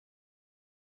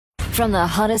From the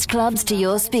hottest clubs to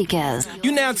your speakers.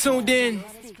 You now tuned in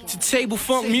to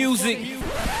tablefunk music.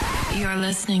 You're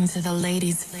listening to the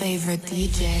ladies' favorite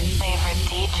DJ.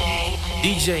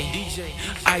 DJ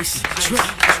Ice Trip.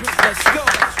 Let's go.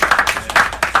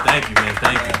 Thank you, man.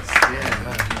 Thank you.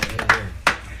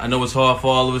 I know it's hard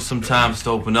for all of us sometimes to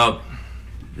open up.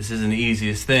 This isn't the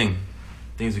easiest thing.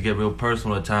 Things will get real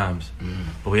personal at times.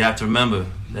 But we have to remember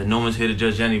that no one's here to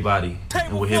judge anybody,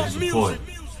 and we're here to support.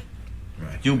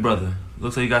 Right. You, brother,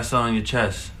 looks like you got something on your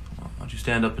chest. Why don't you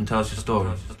stand up and tell us your story?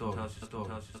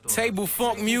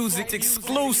 Tablefunk music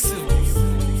exclusive.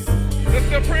 The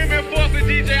Supreme Enforcer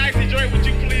DJ Icy Joy, would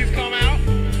you please come out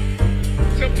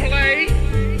to play?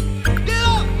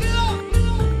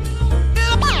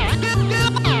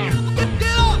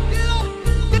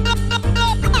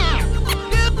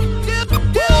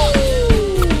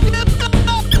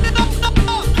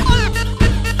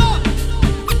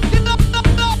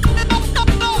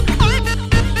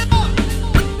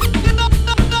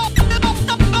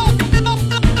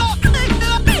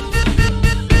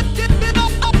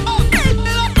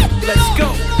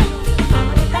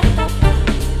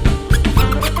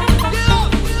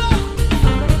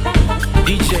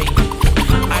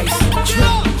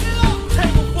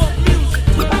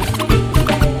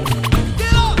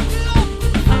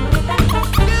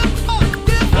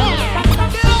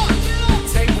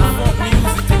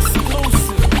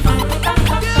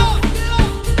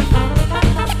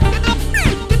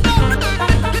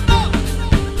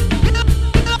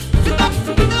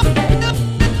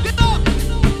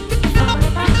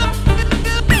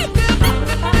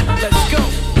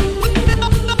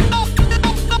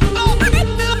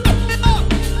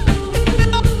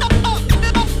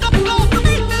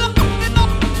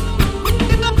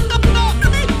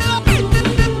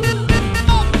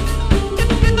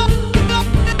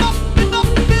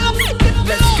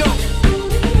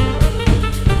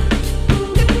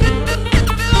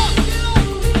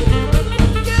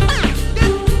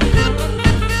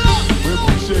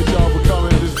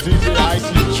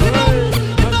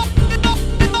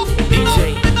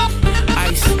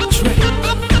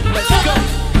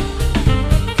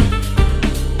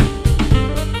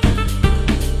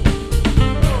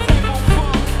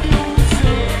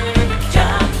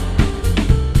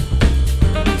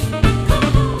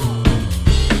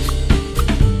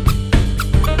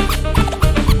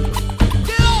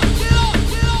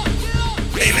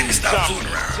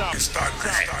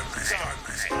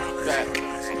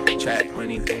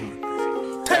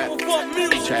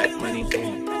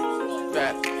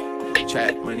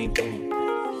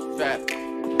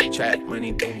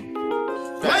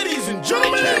 Ladies and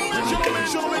gentlemen,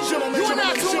 you are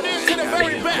now tuned in to the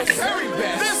very best.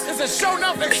 This is a show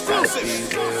now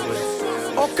exclusive.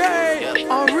 Okay,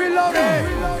 I'm reloading.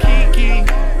 Kiki,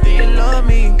 do you love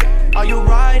me? Are you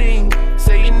riding?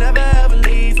 Say you never ever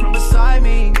leave from beside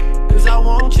me. Cause I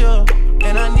want you,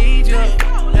 and I need you,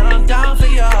 and I'm down for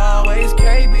you always.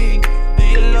 KB, do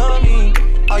you love me?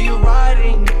 Are you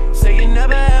riding? Say you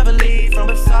never ever leave from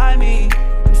beside me.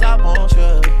 Cause I want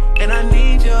you, and I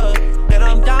need you, and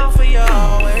I'm down for you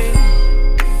always.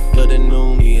 Look, the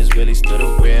new me is really still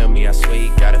the real me. I swear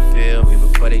you gotta feel me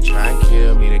before they try and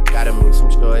kill me. They gotta make some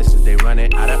choices, they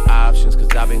running out of options. Cause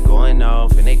I've been going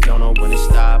off and they don't know when to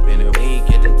stop. And when you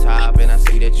get to the top and I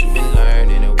see that you've been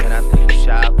learning. And when I think you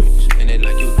shopping, you spend it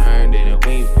like you earned it. And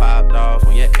when you popped off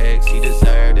on your ex, he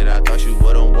deserved it. I thought you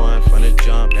would've won from the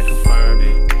jump, that confirmed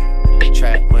it.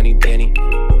 Trap money, Benny,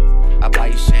 I buy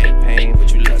you champagne,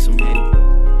 but you love some Henny.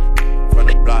 From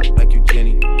the block like you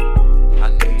Jenny. I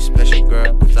know you special,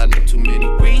 girl, cause I know too many.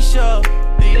 Risha,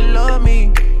 do you love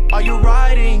me? Are you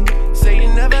riding? Say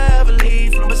you never ever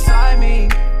leave from beside me.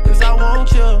 Cause I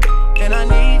want you, and I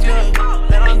need you,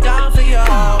 and I'm down for you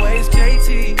always.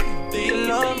 JT, do you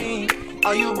love me?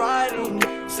 Are you riding?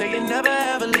 Say you never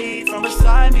ever leave from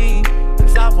beside me.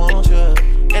 Cause I want you,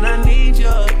 and I need you,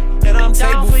 and I'm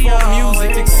down for you always.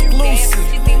 Music exclusive.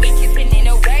 Kissing in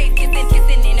a way,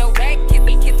 kissing in a way,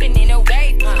 kissing in a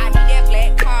way. I need that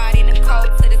black card in the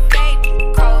code to the state,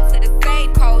 code to the state,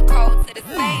 code to the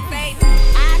state.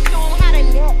 I show 'em how to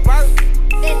network.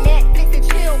 That Netflix and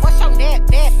chill. What's your net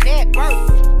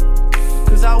worth?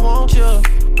 Cause I want you,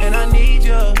 and I need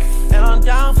you, and I'm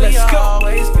down for you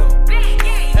always.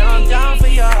 And I'm down for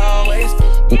you always.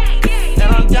 And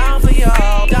I'm down for you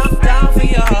all, down for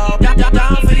you all,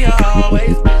 down for you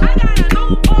always.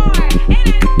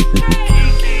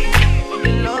 Kiki,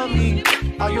 you love me?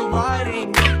 Are you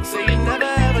riding? Say you never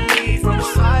ever leave from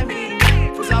beside me.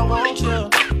 Cause I want you,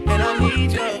 and I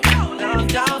need you, and I'm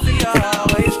down for you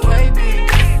always. Baby,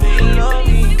 do you love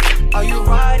me? Are you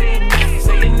riding?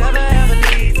 Say you never ever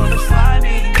leave from beside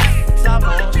me.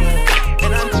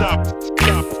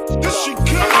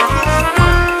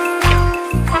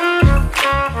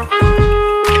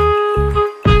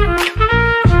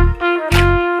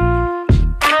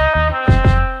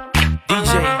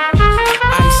 DJ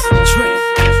Ice Trip.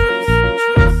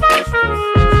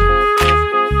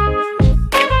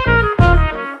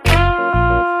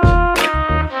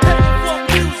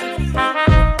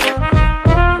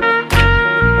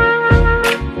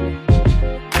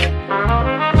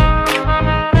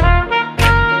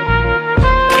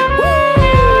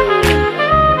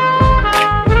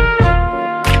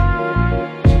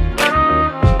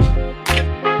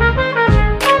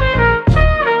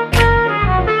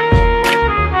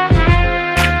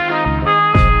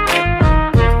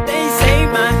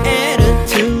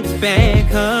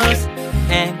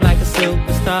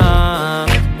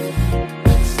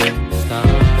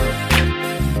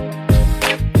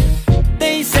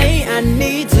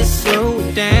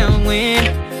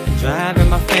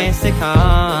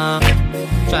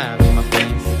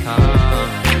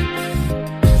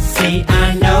 See,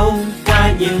 I know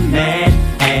why you mad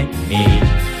at me.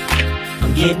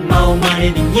 I'm getting more money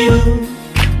than you,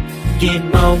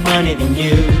 getting more money than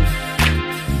you.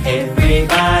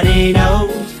 Everybody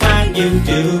knows why you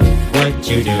do what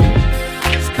you do.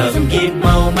 It's 'cause I'm getting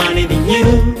more money than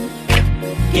you,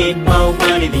 getting more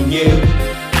money than you.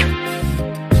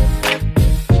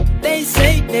 They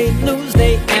say they lose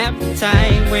their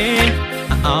appetite when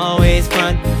I always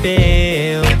front the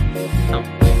bill.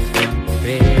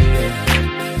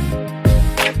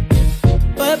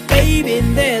 But baby,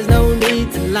 there's no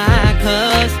need to lie,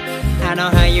 'cause I know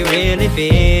how you really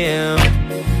feel.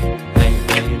 How you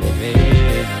really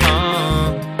feel.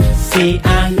 See,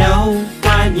 I know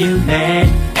why you mad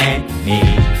at me.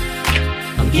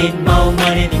 I'm getting more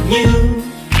money than you,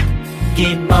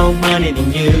 getting more money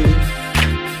than you.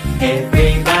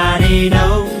 Everybody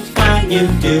knows why you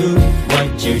do what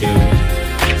you do.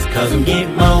 It's 'cause I'm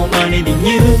getting more money than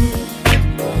you,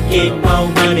 getting more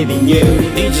money than you.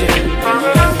 DJ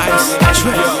Ice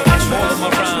Trip. All of my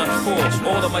rhymes forged,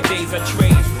 all of my days I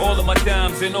trade, all of my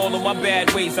dimes and all of my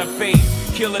bad ways I fade.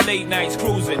 Killer late nights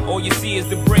cruising, all you see is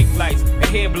the brake lights, the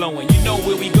hair blowing. You know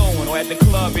where we going, or at the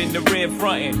club in the red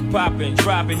frontin', popping,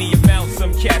 dropping the amount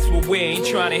some cats will wear, ain't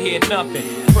trying to hear nothing.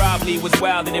 Probably was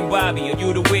wilder than Bobby, or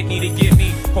you the Whitney to get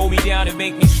me, hold me down and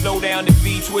make me slow down the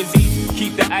beat Twizzy.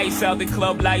 Keep the ice out, the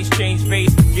club lights change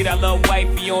face. Get our little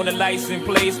wifey on the license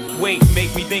place. Wait,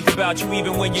 make me think about you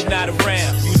even when you're not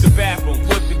around. Use the bathroom,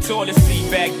 put the toilet seat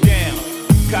back down.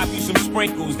 Cop you some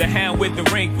sprinkles, the hound with the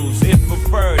wrinkles. If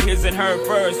preferred, his and her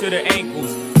furs to the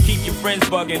ankles. Keep your friends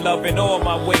bugging, loving all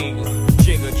my ways.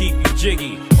 Jigger, keep you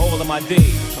jiggy, all of my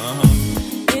days.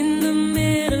 In the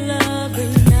middle of the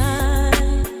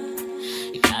night,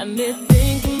 you got me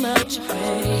thinking about you,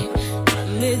 babe. Got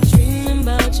me dreaming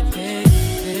about you, baby.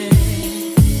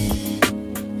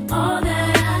 All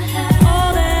that I have,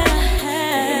 all that I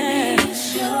have, baby,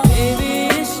 it's yours. Baby,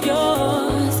 it's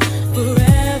yours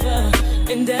forever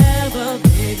and ever,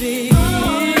 baby. All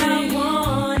I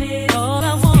want is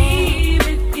to be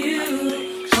with you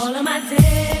all of my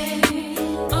days.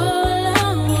 All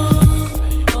I want,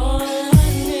 all I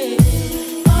need,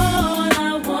 all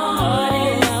I want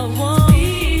is to be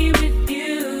with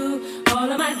you all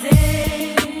of my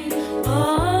days.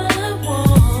 All I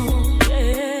want,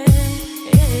 yeah,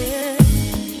 yeah.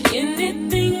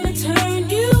 Anything to turn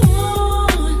you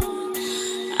on,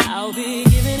 I'll be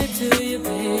giving it to you,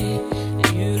 babe.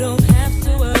 You don't have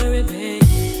to worry, baby.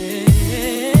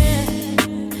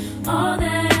 All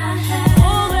that I have,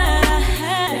 all that I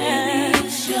have, baby,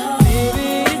 it's yours. Baby,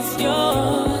 it's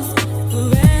yours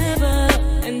forever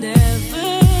and ever.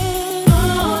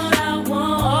 All I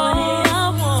want is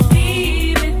to be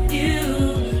with you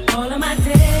all of my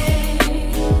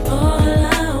days. All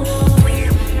I want,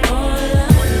 all I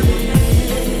need,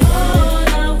 all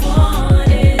I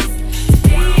want is to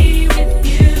be with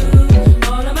you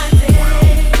all of my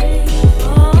days.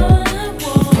 All I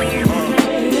want.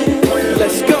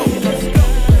 Let's go.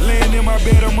 Laying in my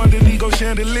bed, I'm underneath those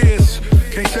chandeliers.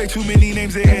 Can't say too many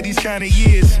names that had these kind of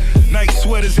years. Night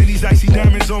sweaters and these icy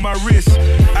diamonds on my wrist.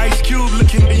 Ice Cube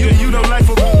looking at you, you know life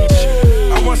a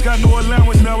bitch. I once got no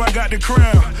allowance, now I got the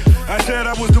crown. I said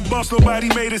I was the boss, nobody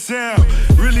made a sound.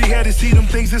 Really had to see them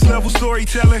things, this level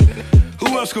storytelling.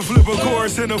 Who else could flip a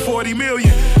chorus in a 40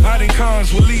 million? I done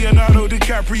cons with Leonardo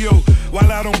DiCaprio.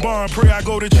 While out on bond, pray I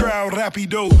go to trial,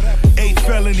 rapido. 8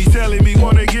 felonies telling me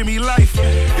wanna give me life.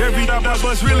 Every time I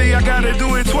bust, really I gotta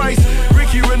do it twice.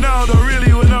 Ricky Ronaldo,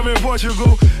 really when I'm in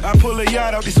Portugal. I pull a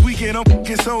yacht out this weekend, I'm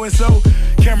fucking so-and-so.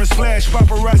 Cameras flash,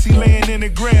 paparazzi laying in the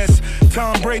grass.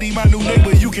 Tom Brady, my new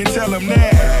neighbor, you can tell him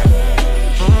that.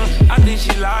 I think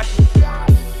she like it.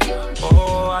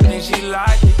 Oh, I think she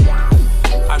like it.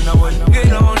 I know a nigga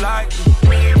don't like it.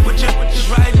 With you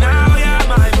right now, yeah, I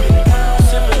might be.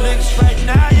 Sipping licks right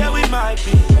now, yeah, we might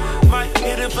be. Might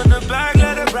it from the back,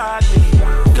 let it ride me.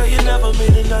 Girl, you never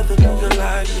meet another nigga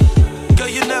like me. Girl,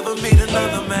 you never meet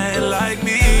another man like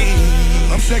me.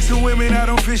 I'm sexing women, I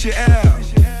don't fish it out.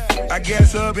 I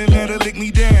gas up and let her lick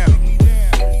me down.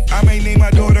 I may name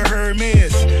my daughter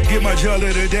Hermes. Get my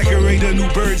jeweler to decorate a new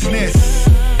bird's nest.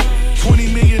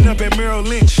 20 million up at Merrill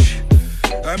Lynch.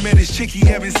 I met this chick, he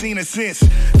haven't seen her since.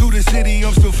 Through the city,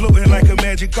 I'm still floating like a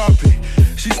magic carpet.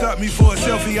 She stopped me for a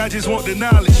selfie, I just want the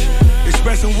knowledge.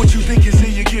 Expressing what you think is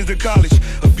in your kids to college.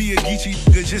 Or be a geeky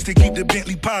nigga just to keep the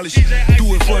Bentley polished.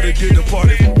 Do it for the dinner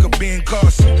party, fuck a Ben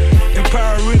Carson.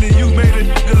 Empowering and you made a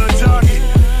nigga a target.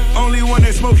 Only one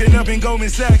that's smoking up in Goldman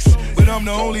Sachs. But I'm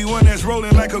the only one that's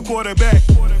rolling like a quarterback.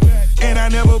 And I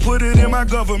never put it in my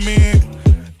government.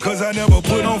 Cause I never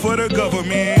put on for the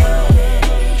government.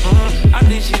 I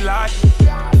think she like it.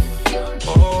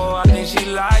 Oh, I think she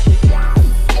like it.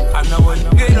 I know a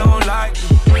nigga don't like it.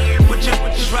 But you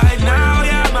right now,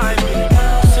 yeah, I might be.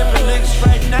 Sipping licks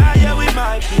right now, yeah, we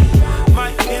might be.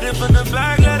 Might hit it from the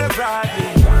back, let it ride me.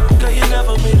 Girl, you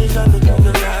never meet another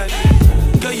nigga like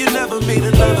me. Girl, you never meet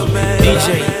another man.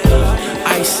 DJ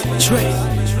Ice Dre.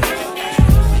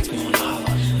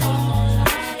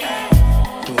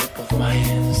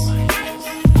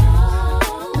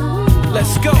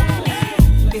 Let's go.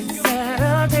 It's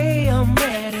Saturday, I'm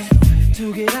ready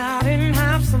to get out and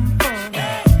have some fun.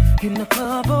 In the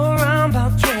club around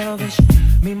about 12ish.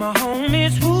 Me, my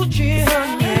homies, hoochie,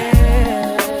 honey.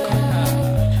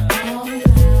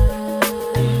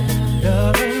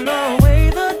 Loving the way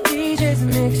the DJ's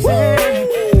mixing.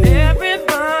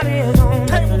 Everybody's on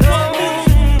the floor.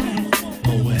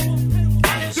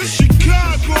 This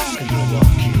Chicago.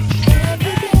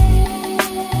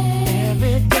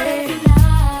 Every day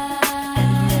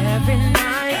and every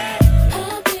night.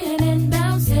 Popping and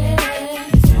bouncing.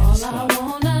 It's all I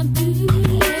wanna do.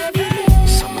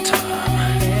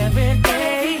 Summertime. Every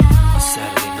day. A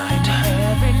Saturday night.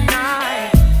 Every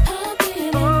night.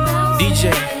 DJ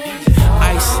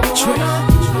Ice Dre.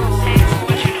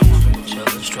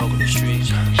 Chillin', stroking the streets.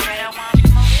 I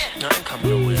ain't coming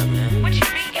nowhere, man. What you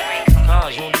mean you ain't coming?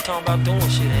 Cause you don't be talking about doing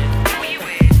shit, man.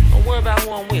 Don't worry about who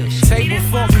I'm with.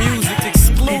 Tablefunk music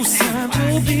exclusive. Time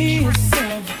to be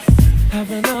yourself.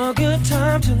 Having a good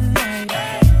time tonight.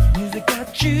 Music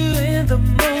got you in the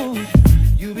mood.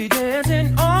 You be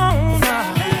dancing all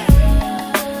night.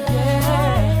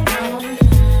 Yeah.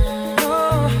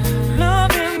 Oh,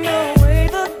 loving the way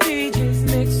the DJ's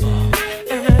mixing.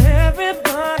 And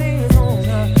everybody's on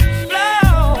the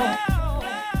floor.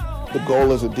 The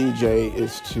goal as a DJ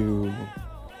is to,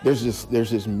 there's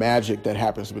this magic that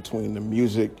happens between the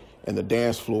music and the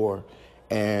dance floor,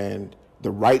 and the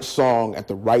right song at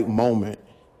the right moment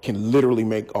can literally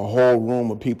make a whole room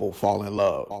of people fall in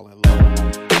love.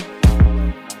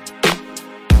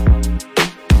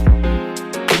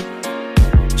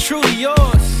 Truly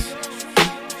yours.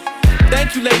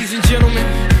 Thank you, ladies and gentlemen.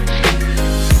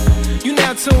 You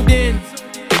now tuned in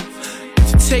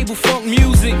to Tablefunk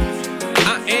Music.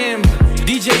 I am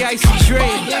DJ Icy Dre.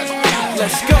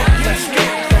 Let's go, let's go,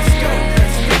 let's go,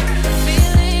 let's go.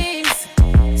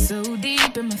 Feelings, so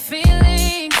deep in my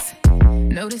feelings.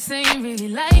 No, this ain't really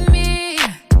like me.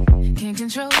 Can't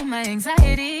control my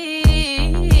anxiety.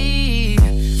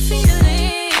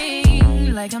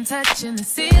 Feeling like I'm touching the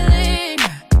ceiling.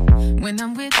 When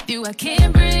I'm with you, I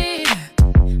can't breathe.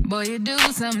 Boy, you do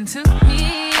something to me.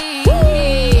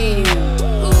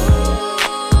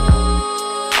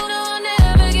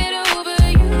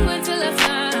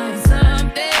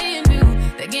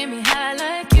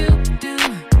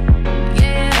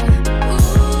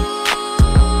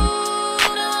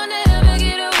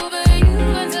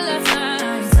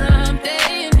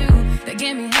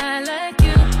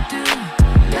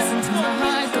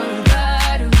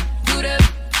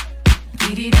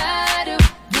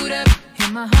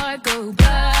 My heart go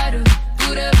bottom,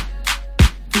 boot up,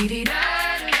 beat it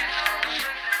out.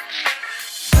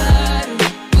 Bottom,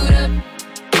 boot up,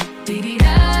 beat it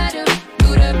out,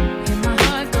 boot up. And my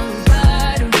heart go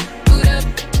bottom, boot up.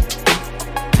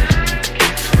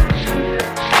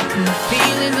 My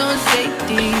feelings on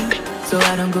safety, so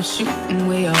I don't go shooting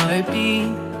where your heart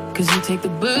beat. Cause you take the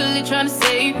bullet trying to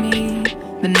save me,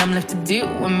 then I'm left to deal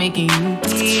with making you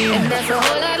bleed. And that's a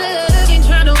whole lot of love, ain't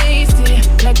trying to waste it.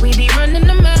 Like we be running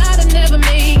them out and never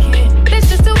make it. That's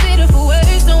just too bitter for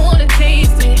words, don't wanna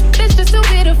taste it. That's just too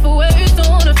bitter for words, don't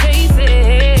wanna face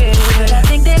it. But I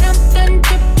think that I'm done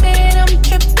tripping, I'm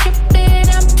tripping,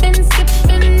 I've been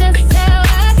sipping. That's how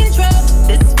I control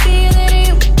this feeling.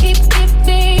 You keep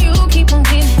giving, you keep on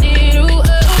getting it. Ooh, oh.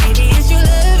 Maybe it's your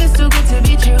love, it's too good to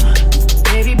be true.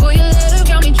 Baby boy, your love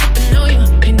got me tripping on you.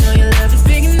 You know your love is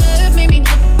big enough, make me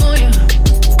trip on you.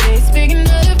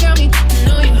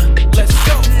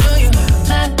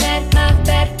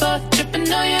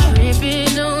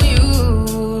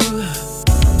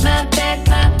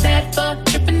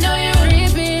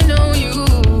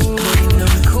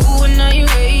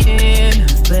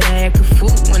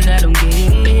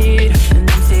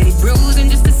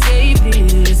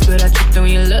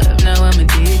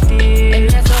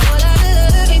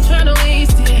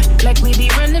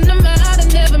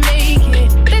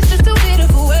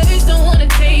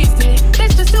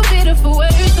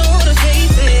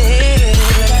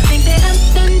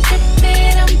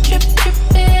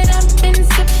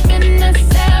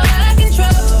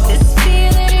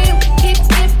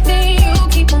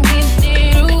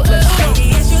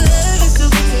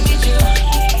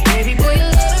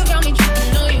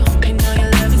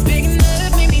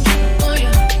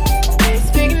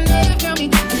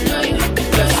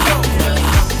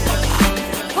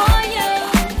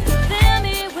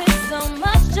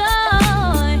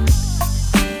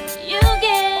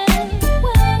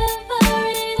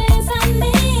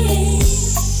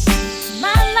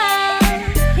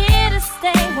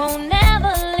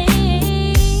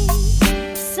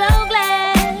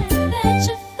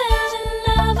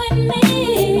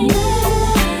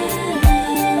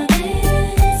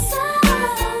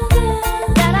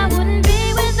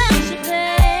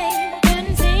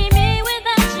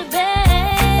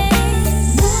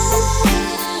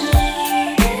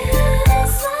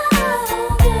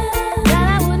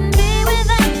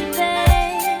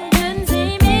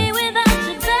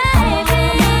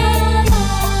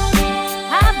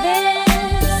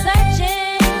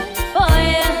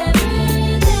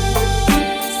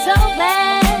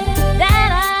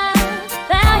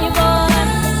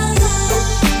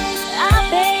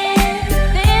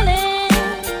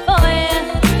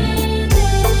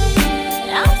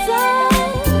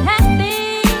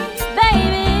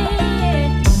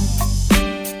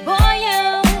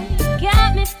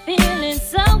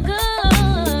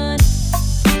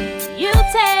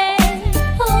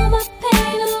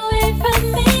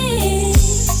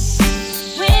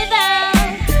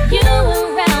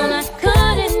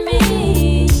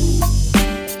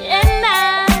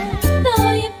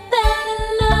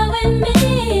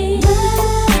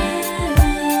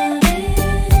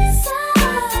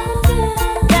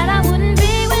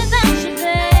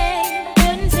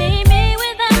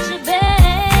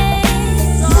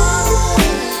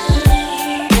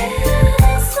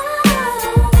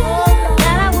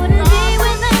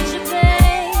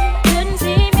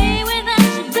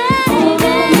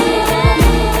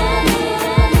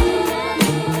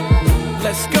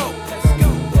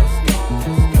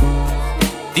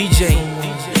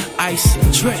 Ice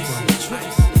and Dre.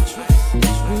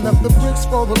 We left the bricks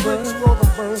for the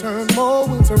birds, turned Mo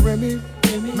into Remy,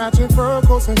 matching fur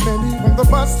coats and Fendi. From the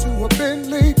bus to a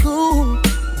Bentley coupe,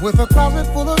 with a closet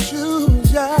full of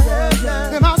shoes, yeah.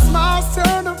 Then our smiles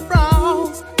turn to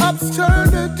frowns, ups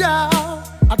turn to down.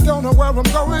 I don't know where I'm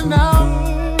going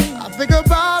now. I think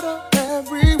about her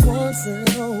every once in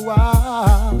a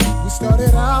while. We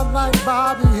started out like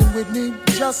Bobby and Whitney,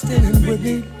 Justin and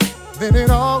Whitney. Then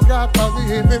it all got ugly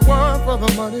if it weren't for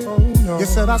the money. Oh, no. You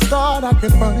said I started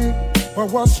acting funny, but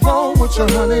what's wrong with your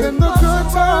honey? Then the good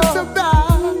turns to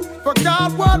bad,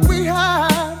 forgot what we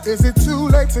had. Is it too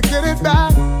late to get it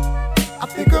back? I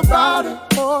think about it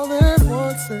more than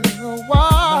once in a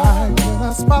while. Like when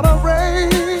I spot a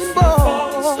rainbow.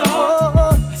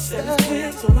 I said it's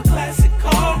winds on a classic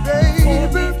car,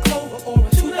 baby. Clover or a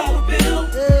 $2 bill.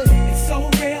 It's so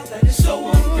real that it's so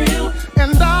unreal.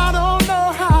 And I don't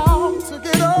know how to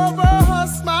get over her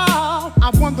smile. I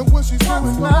wonder what she's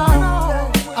doing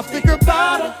now. I think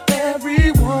about her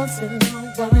every once in a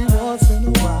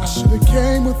while. I should've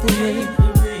came with the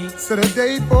ring, set a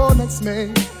date for next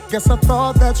May. Guess I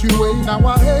thought that you wait. Now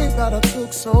I hate that I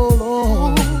took so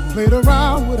long. Played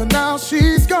around with her, now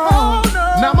she's gone.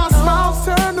 Now my smiles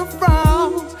turn to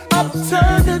frowns, up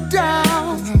turn to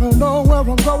down. I don't know where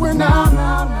I'm going now.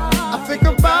 I think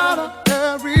about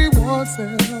her every once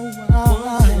in a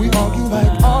while. We argue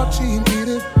like Archie and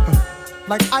Edith,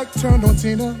 like Ike turned on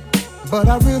Tina. But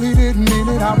I really didn't mean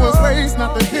it. I was raised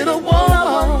not to hit a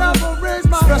woman,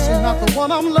 especially not the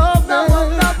one I'm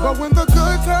loving. But when the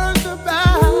good turns to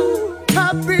bad,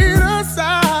 I beat her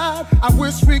side. I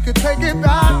wish we could take it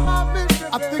back.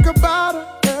 I think about her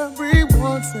every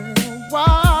once in a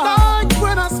while. Like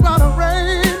when I spot a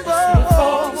rainbow.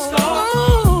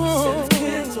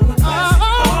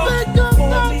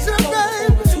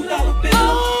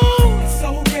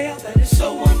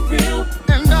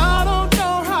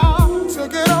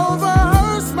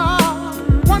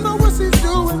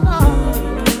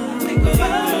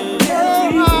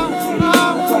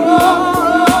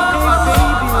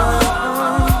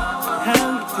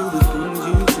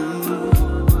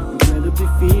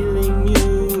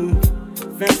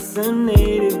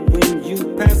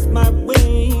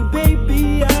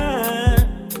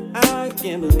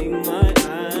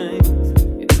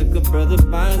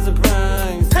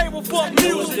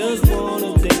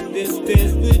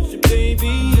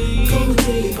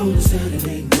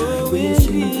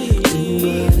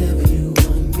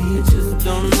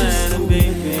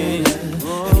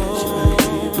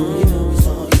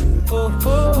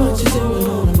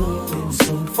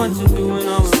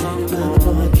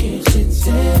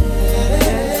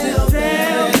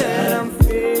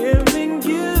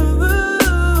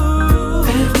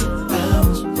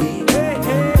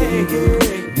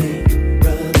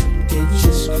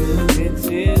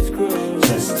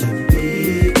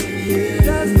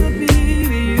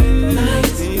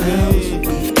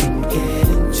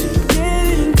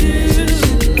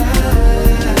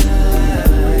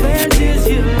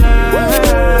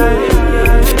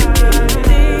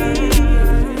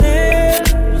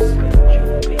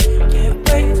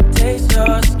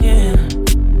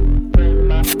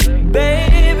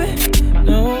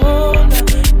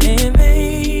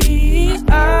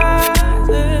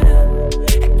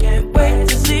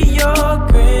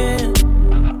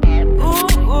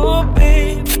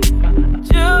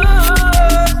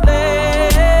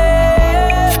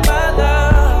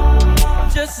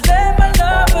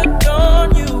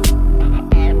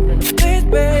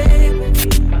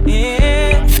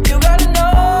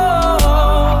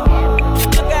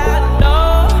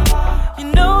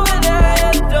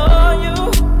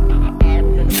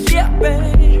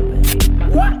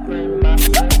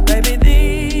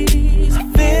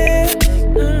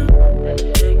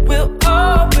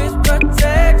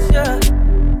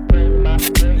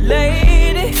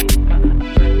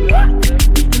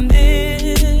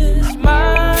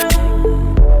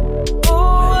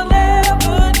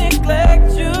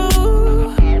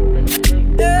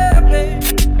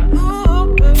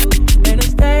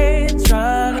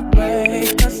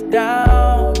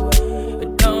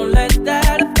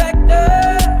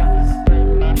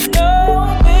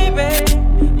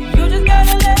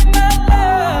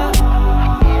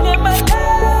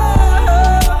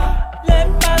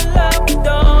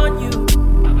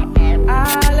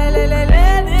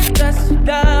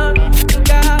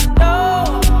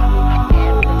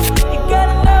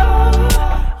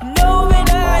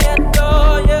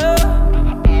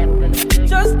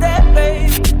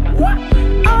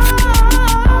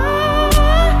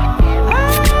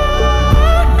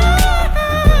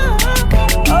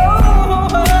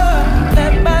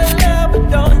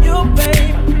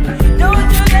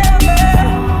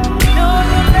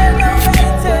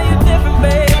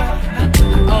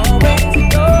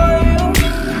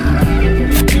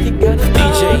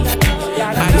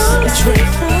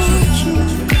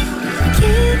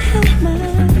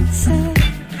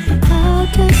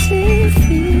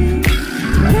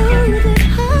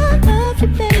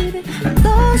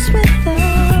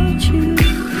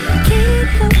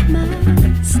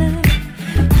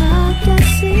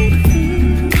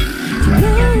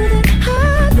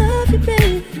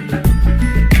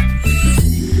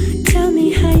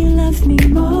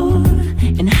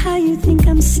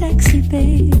 I'm sexy,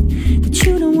 babe. But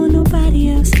you don't want nobody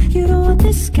else. You don't want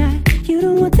this guy, you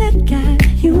don't want that guy.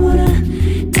 You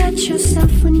wanna touch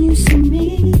yourself when you see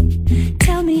me.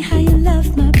 Tell me how you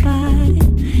love my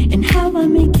body and how I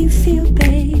make you feel,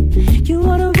 babe. You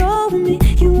wanna roll with me,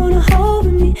 you wanna hold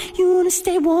with me, you wanna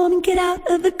stay warm and get out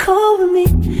of the cold with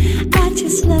me. I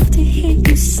just love to hear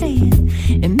you say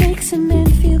it. It makes a man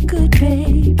feel good,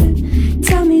 baby.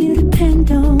 Tell me you depend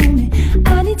on me.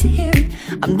 I need to hear it.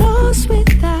 I'm lost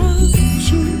without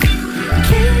you.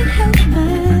 Can't help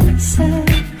myself.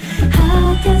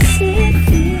 How does it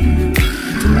feel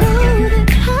to know that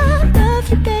I love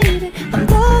you, baby? I'm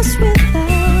lost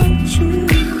without you.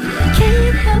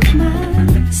 Can't help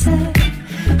myself.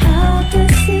 How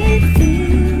does it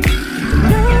feel to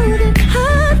know that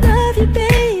I love you,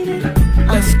 baby?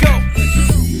 Let's go.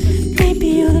 Baby,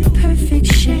 you're the perfect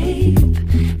shape.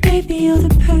 Baby, you're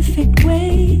the perfect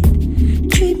weight.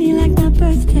 Treat me like my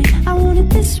birthday. I want it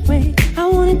this way. I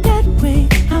want it that way.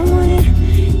 I want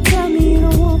it. Tell me you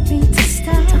don't want me to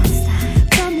stop.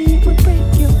 Tell me it would break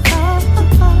your heart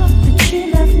that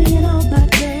you left me in all my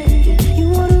dirty. You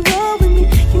wanna roll with me.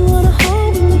 You wanna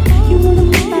hold with me. You wanna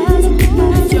rise and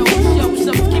rise. Yo, what's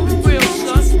up? Keep it real,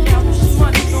 son. Count this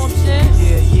money, you know what I'm saying?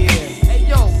 Yeah. Hey,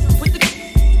 yo, put the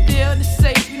there in the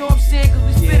safe, you know what I'm saying? Cause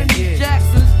we spitting these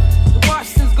Jacksons. The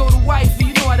Washingtons go to wifey,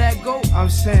 you know how that go. I'm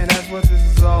saying that's what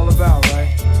this is all about, right?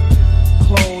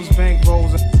 Clothes, bank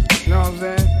rolls, you know what I'm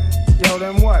saying? Yo,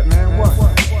 then what, man? What?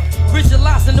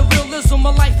 Visualizing the realism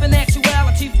of life and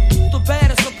actuality. The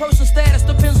baddest, the person status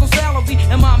depends on salary.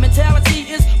 And my mentality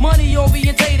is money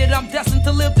orientated. I'm destined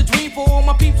to live the dream for all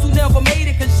my peeps who never made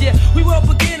it. Cause yeah, we were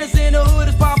beginners in the hood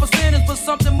as 5%ers. But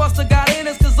something must have got in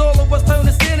us, cause all of us turned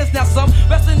to sinners. Now some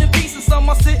resting in peace and some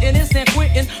are sitting in San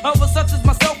Quentin. Others such as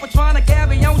myself are trying to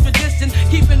carry on tradition.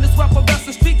 Keeping this weapon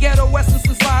western street ghetto essence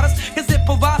inside us. Cause it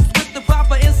provides us with the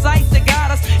proper insight to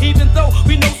guide us. Even though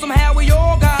we know somehow we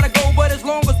all gotta go. But as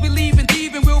long as we leaving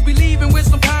thieving, we'll be leaving with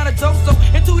some kind of dope. So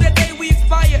into that day we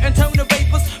expire and turn to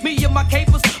vapors. Me and my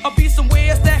capers, I'll be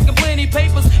somewhere stacking plenty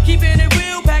papers. Keeping it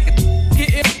real, back at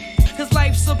getting. Cause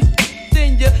life's a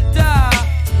then you die.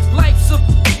 Life's a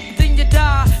then you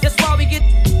die. That's why we get.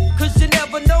 Cause you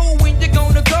never know when you're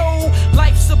gonna go.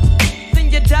 Life's a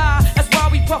then you die. That's why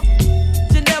we puff.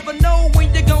 You never know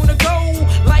when you're gonna go.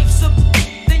 Life's a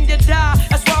then you die.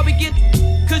 That's why we get.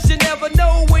 Cause you never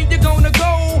know when you're gonna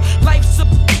go. Life's a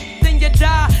then you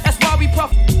die. That's why we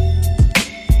puff.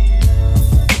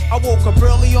 I woke up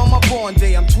early on my born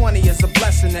day. I'm 20, it's a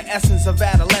blessing. The essence of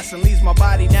adolescent leaves my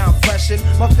body down freshened.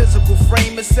 My physical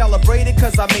frame is celebrated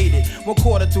cause I made it.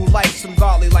 1/4 through life, some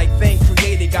godly like thing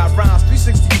created. Got rhymes,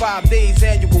 365 days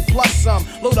annual plus some.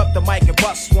 Load up the mic and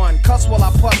bust one. Cuss while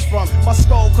I puss from my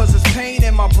skull cause it's pain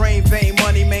in my brain vein.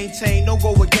 Money maintained, don't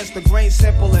go against the grain,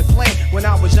 simple and plain. When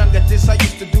I was younger, this I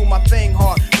used to do my thing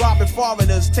hard. Robbing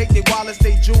foreigners, take their wallets,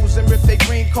 they jewels, and rip their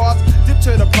green cards. Dip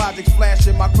to the projects,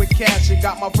 flashing my quick cash and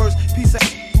got my first piece of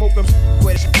smoking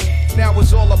with it. Now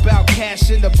it's all about cash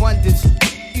in abundance.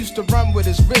 Used to run with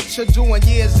us, richer, doing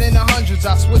years in the hundreds.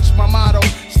 I switched my motto.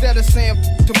 Instead of saying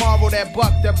tomorrow, that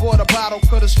buck that bought a bottle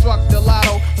could have struck the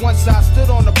lotto. Once I stood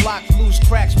on the block, loose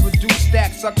cracks, produced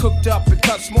stacks. I cooked up and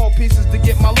cut small pieces to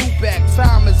get my loot back.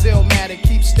 Time is illmatic,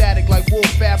 keep static like wool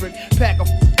fabric. Pack of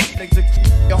to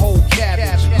your whole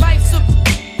cabbage. Life's a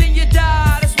then you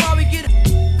die. That's why we get.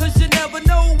 Cause you never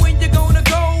know when you're gonna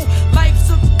go. Life's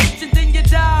a and then you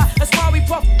die. That's why we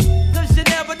puff. Cause you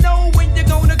never know when you're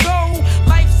gonna go.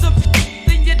 Life's a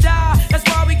then you die. That's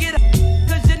why we get.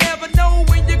 Cause you never know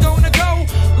when you're gonna go.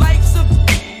 Life's a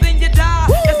then you die.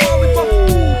 That's why we puff.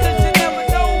 Cause you never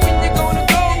know when you're gonna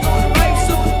go. Life's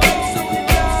a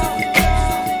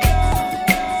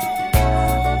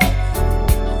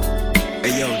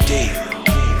Hey yo, D,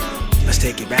 let's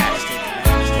take it back.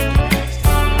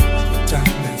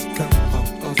 Time has come for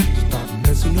us to start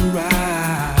messing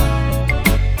around.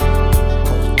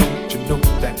 Cause don't you know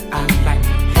that I like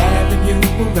having you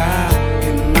around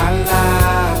in my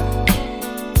life.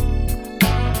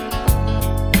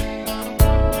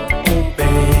 Oh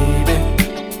baby,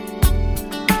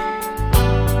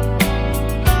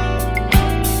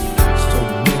 so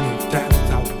many times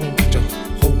I want to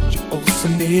hold you oh so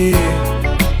near.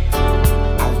 I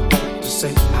want to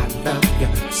say I love you